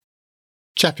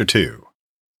Chapter 2.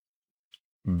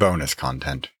 Bonus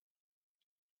content.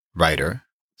 Writer,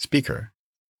 speaker,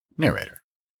 narrator.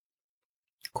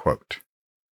 Quote,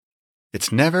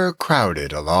 "It's never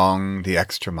crowded along the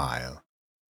extra mile."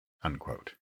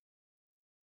 Unquote.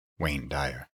 Wayne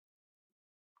Dyer.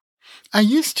 I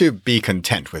used to be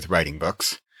content with writing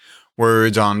books,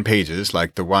 words on pages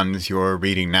like the ones you're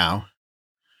reading now.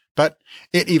 But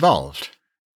it evolved.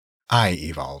 I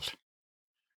evolved.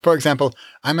 For example,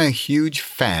 I'm a huge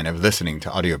fan of listening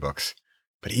to audiobooks,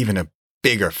 but even a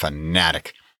bigger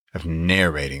fanatic of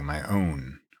narrating my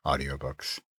own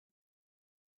audiobooks.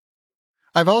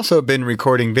 I've also been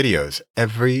recording videos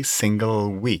every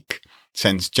single week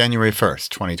since January 1st,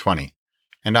 2020,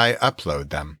 and I upload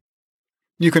them.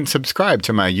 You can subscribe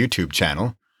to my YouTube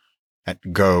channel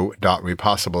at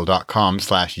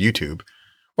go.repossible.com/YouTube,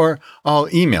 or I'll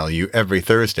email you every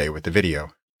Thursday with the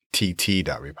video,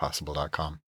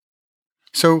 tt.repossible.com.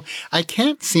 So I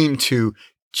can't seem to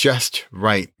just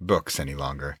write books any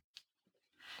longer.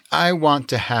 I want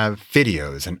to have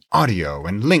videos and audio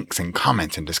and links and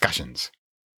comments and discussions.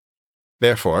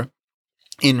 Therefore,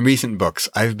 in recent books,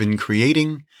 I've been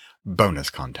creating bonus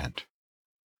content.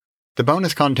 The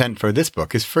bonus content for this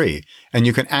book is free, and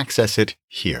you can access it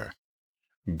here.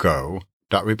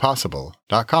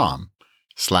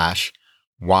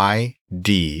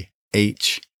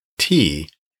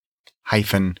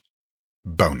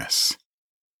 go.repossible.com/YDHT-bonus.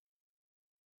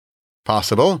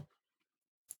 Possible?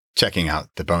 Checking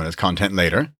out the bonus content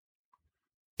later.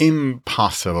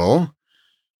 Impossible?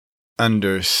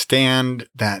 Understand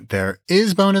that there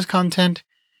is bonus content?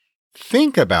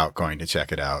 Think about going to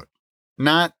check it out,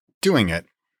 not doing it,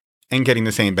 and getting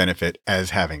the same benefit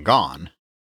as having gone.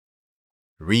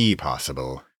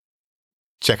 Repossible.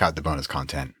 Check out the bonus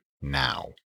content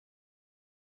now.